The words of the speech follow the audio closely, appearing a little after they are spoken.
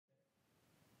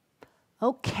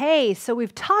Okay, so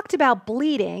we've talked about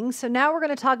bleeding, so now we're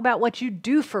going to talk about what you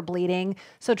do for bleeding,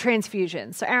 so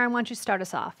transfusions. So Aaron, why don't you start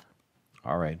us off?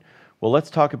 All right. Well,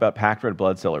 let's talk about packed red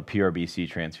blood cell or PRBC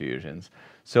transfusions.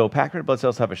 So packed red blood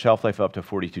cells have a shelf life of up to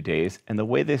 42 days, and the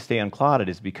way they stay unclotted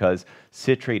is because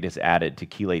citrate is added to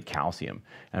chelate calcium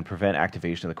and prevent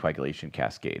activation of the coagulation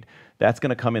cascade. That's going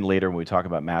to come in later when we talk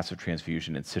about massive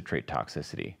transfusion and citrate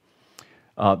toxicity.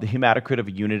 The hematocrit of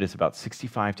a unit is about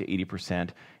 65 to 80%,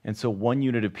 and so 1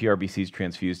 unit of PRBCs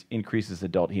transfused increases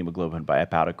adult hemoglobin by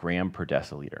about a gram per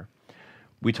deciliter.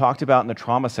 We talked about in the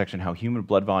trauma section how human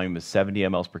blood volume is 70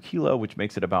 mLs per kilo, which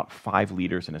makes it about 5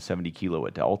 liters in a 70 kilo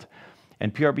adult.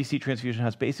 And PRBC transfusion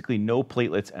has basically no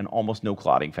platelets and almost no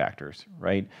clotting factors,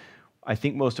 right? I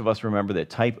think most of us remember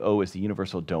that type O is the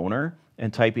universal donor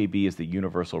and type AB is the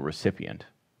universal recipient.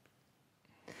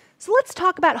 So let's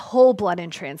talk about whole blood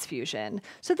in transfusion.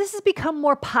 So this has become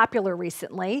more popular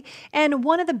recently, and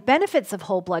one of the benefits of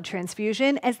whole blood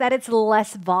transfusion is that it's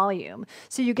less volume.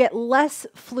 So you get less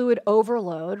fluid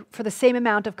overload for the same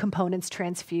amount of components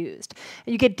transfused.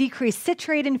 You get decreased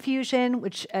citrate infusion,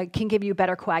 which can give you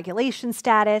better coagulation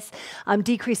status,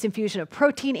 decreased infusion of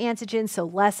protein antigens, so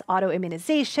less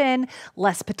autoimmunization,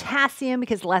 less potassium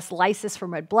because less lysis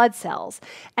from red blood cells.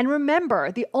 And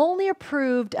remember, the only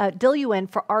approved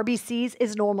diluent for RBCs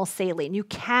is normal saline. You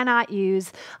cannot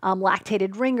use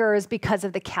lactated ringers because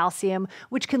of the calcium,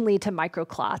 which can lead to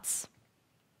microclots.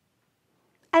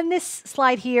 And this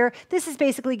slide here, this is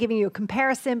basically giving you a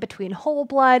comparison between whole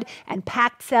blood and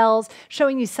packed cells,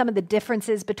 showing you some of the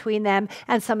differences between them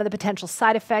and some of the potential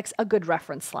side effects, a good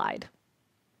reference slide.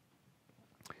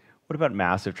 What about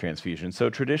massive transfusion? So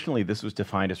traditionally, this was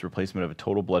defined as replacement of a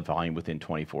total blood volume within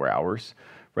 24 hours,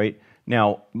 right?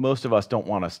 Now, most of us don't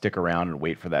want to stick around and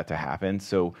wait for that to happen.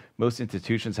 So most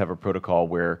institutions have a protocol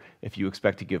where if you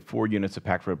expect to give 4 units of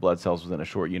packed red blood cells within a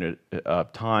short unit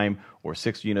of time or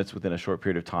 6 units within a short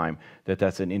period of time,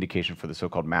 that's an indication for the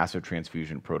so-called massive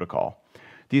transfusion protocol.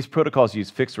 These protocols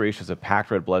use fixed ratios of packed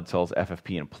red blood cells,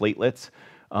 FFP, and platelets.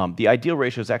 The ideal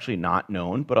ratio is actually not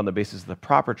known, but on the basis of the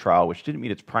proper trial, which didn't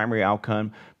meet its primary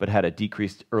outcome, but had a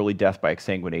decreased early death by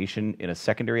exsanguination in a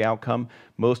secondary outcome,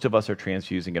 most of us are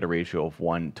transfusing at a ratio of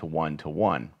 1 to 1 to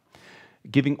 1.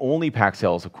 Giving only packed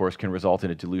cells, of course, can result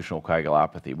in a dilutional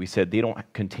coagulopathy. We said they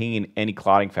don't contain any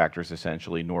clotting factors,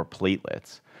 essentially, nor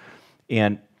platelets.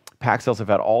 And packed cells have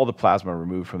had all the plasma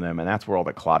removed from them, and that's where all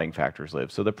the clotting factors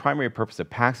live. So the primary purpose of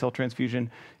packed cell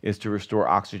transfusion is to restore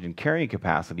oxygen carrying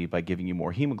capacity by giving you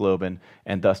more hemoglobin,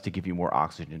 and thus to give you more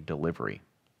oxygen delivery.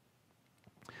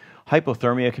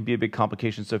 Hypothermia can be a big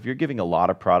complication, so if you're giving a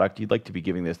lot of product, you'd like to be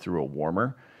giving this through a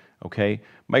warmer. Okay?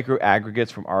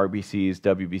 Microaggregates from RBCs,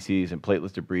 WBCs, and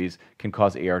platelet debris can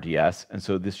cause ARDS, and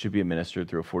so this should be administered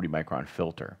through a 40-micron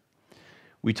filter.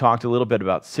 We talked a little bit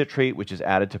about citrate, which is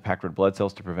added to packed red blood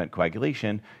cells to prevent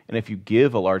coagulation, and if you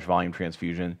give a large volume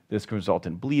transfusion, this can result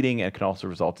in bleeding, and it can also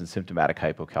result in symptomatic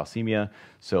hypocalcemia,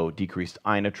 so decreased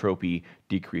inotropy,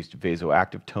 decreased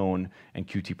vasoactive tone, and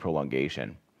QT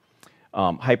prolongation.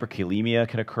 Hyperkalemia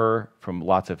can occur from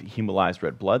lots of hemolyzed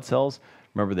red blood cells.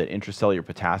 Remember that intracellular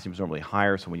potassium is normally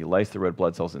higher, so when you lyse the red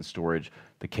blood cells in storage,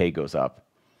 the K goes up.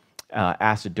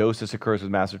 Acidosis occurs with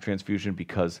massive transfusion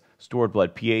because stored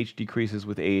blood pH decreases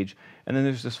with age. And then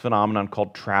there's this phenomenon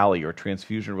called TRALI, or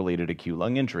transfusion-related acute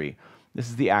lung injury. This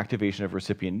is the activation of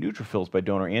recipient neutrophils by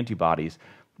donor antibodies.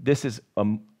 This is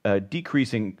a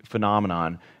decreasing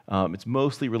phenomenon. It's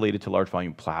mostly related to large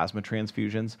volume plasma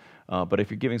transfusions, but if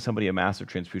you're giving somebody a massive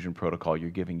transfusion protocol,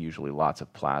 you're giving usually lots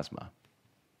of plasma.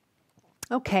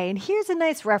 Okay, and here's a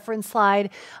nice reference slide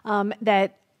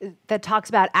that talks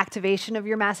about activation of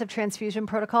your massive transfusion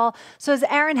protocol. So as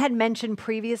Aaron had mentioned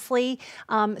previously,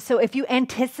 so if you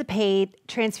anticipate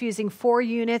transfusing 4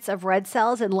 units of red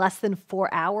cells in less than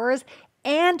 4 hours,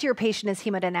 and your patient is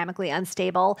hemodynamically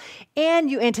unstable,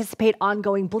 and you anticipate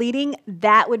ongoing bleeding,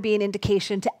 that would be an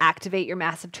indication to activate your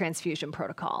massive transfusion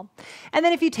protocol. And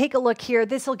then if you take a look here,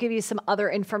 this will give you some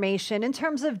other information in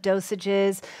terms of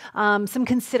dosages, some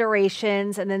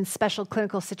considerations, and then special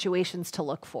clinical situations to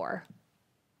look for.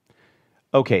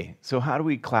 Okay, so how do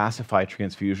we classify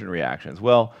transfusion reactions?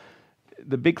 Well,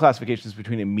 the big classification is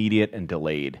between immediate and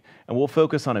delayed. And we'll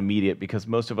focus on immediate because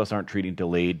most of us aren't treating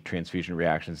delayed transfusion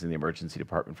reactions in the emergency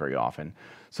department very often.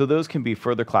 So those can be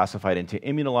further classified into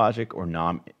immunologic or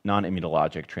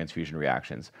non-immunologic transfusion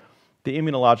reactions. The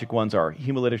immunologic ones are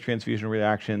hemolytic transfusion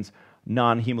reactions,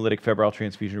 non-hemolytic febrile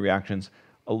transfusion reactions,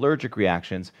 allergic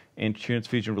reactions, and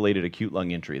transfusion-related acute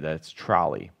lung injury, that's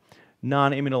TRALI.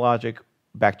 Non-immunologic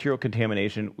bacterial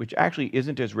contamination, which actually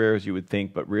isn't as rare as you would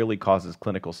think, but rarely causes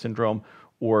clinical syndrome,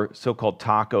 or so-called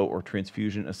TACO, or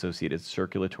transfusion-associated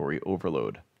circulatory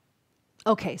overload.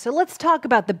 Okay, so let's talk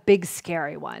about the big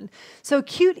scary one. So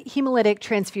acute hemolytic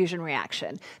transfusion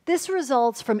reaction. This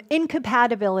results from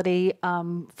incompatibility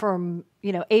from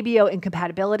ABO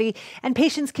incompatibility, and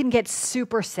patients can get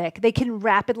super sick. They can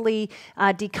rapidly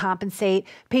decompensate.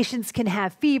 Patients can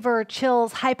have fever,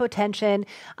 chills, hypotension.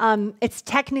 It's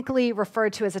technically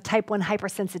referred to as a type 1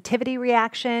 hypersensitivity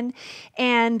reaction,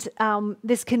 and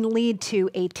this can lead to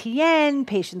ATN.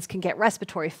 Patients can get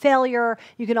respiratory failure.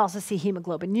 You can also see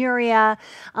hemoglobinuria.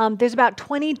 There's about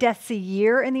 20 deaths a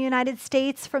year in the United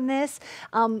States from this,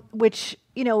 which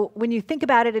when you think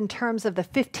about it in terms of the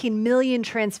 15 million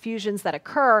transfusions that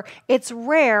occur, it's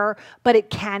rare, but it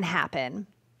can happen.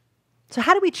 So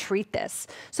how do we treat this?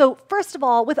 So first of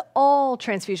all, with all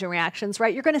transfusion reactions,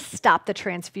 right, you're going to stop the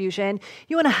transfusion.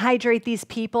 You want to hydrate these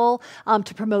people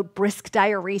to promote brisk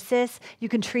diuresis. You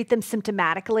can treat them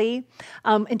symptomatically.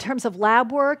 In terms of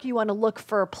lab work, you want to look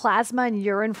for plasma and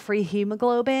urine-free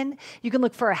hemoglobin. You can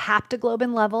look for a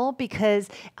haptoglobin level because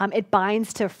it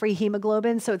binds to free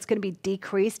hemoglobin, so it's going to be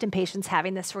decreased in patients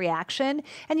having this reaction.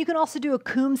 And you can also do a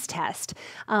Coombs test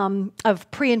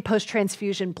of pre- and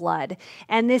post-transfusion blood.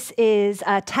 And this is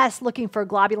a test looking for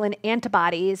globulin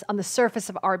antibodies on the surface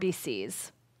of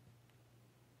RBCs.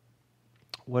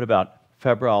 What about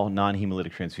febrile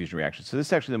non-hemolytic transfusion reaction? So this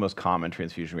is actually the most common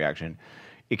transfusion reaction.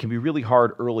 It can be really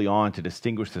hard early on to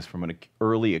distinguish this from an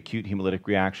early acute hemolytic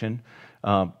reaction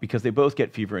because they both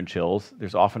get fever and chills.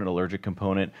 There's often an allergic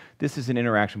component. This is an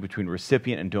interaction between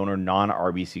recipient and donor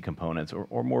non-RBC components,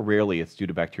 or more rarely it's due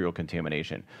to bacterial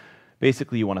contamination.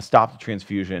 Basically, you want to stop the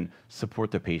transfusion,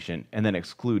 support the patient, and then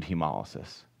exclude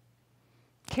hemolysis.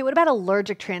 Okay, what about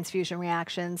allergic transfusion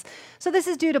reactions? So this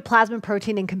is due to plasma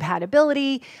protein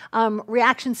incompatibility.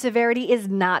 Reaction severity is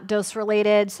not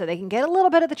dose-related, so they can get a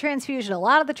little bit of the transfusion, a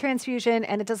lot of the transfusion,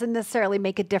 and it doesn't necessarily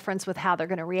make a difference with how they're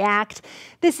going to react.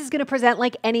 This is going to present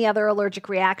like any other allergic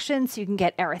reaction, so you can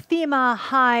get erythema,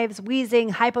 hives,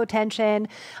 wheezing, hypotension.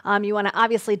 You want to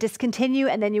obviously discontinue,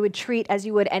 and then you would treat as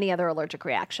you would any other allergic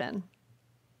reaction.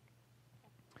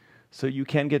 So you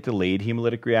can get delayed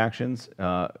hemolytic reactions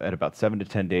at about 7 to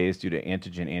 10 days due to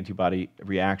antigen-antibody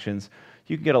reactions.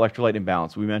 You can get electrolyte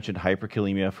imbalance. We mentioned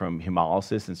hyperkalemia from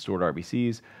hemolysis in stored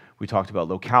RBCs. We talked about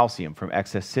low calcium from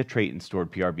excess citrate in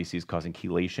stored PRBCs causing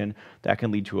chelation. That can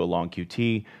lead to a long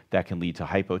QT. That can lead to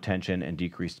hypotension and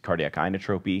decreased cardiac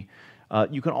inotropy.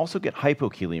 You can also get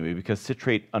hypokalemia because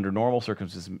citrate under normal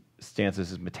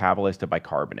circumstances is metabolized to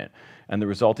bicarbonate, and the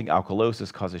resulting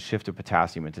alkalosis causes shift of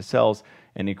potassium into cells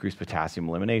and increased potassium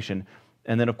elimination,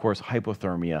 and then of course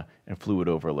hypothermia and fluid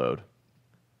overload.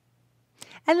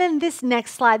 And then this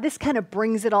next slide, this kind of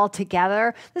brings it all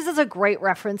together. This is a great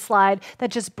reference slide that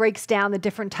just breaks down the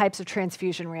different types of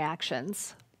transfusion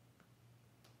reactions.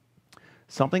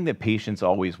 Something that patients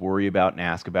always worry about and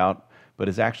ask about, but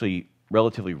is actually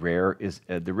relatively rare, is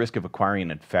the risk of acquiring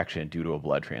an infection due to a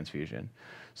blood transfusion.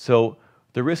 So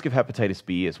the risk of hepatitis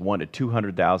B is 1 to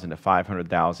 200,000 to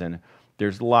 500,000.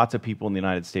 There's lots of people in the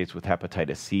United States with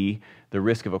hepatitis C. The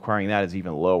risk of acquiring that is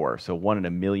even lower, so 1 in a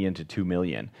million to 2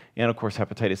 million. And of course,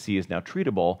 hepatitis C is now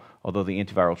treatable, although the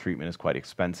antiviral treatment is quite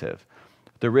expensive.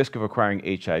 The risk of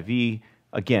acquiring HIV,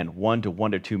 again, 1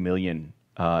 to 2 million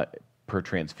per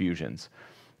transfusions.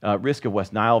 Risk of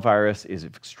West Nile virus is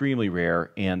extremely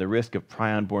rare, and the risk of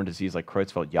prion-borne disease like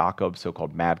Creutzfeldt-Jakob,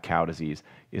 so-called mad cow disease,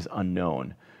 is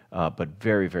unknown, but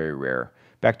very, very rare.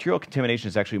 Bacterial contamination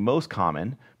is actually most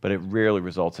common, but it rarely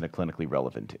results in a clinically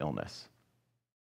relevant illness.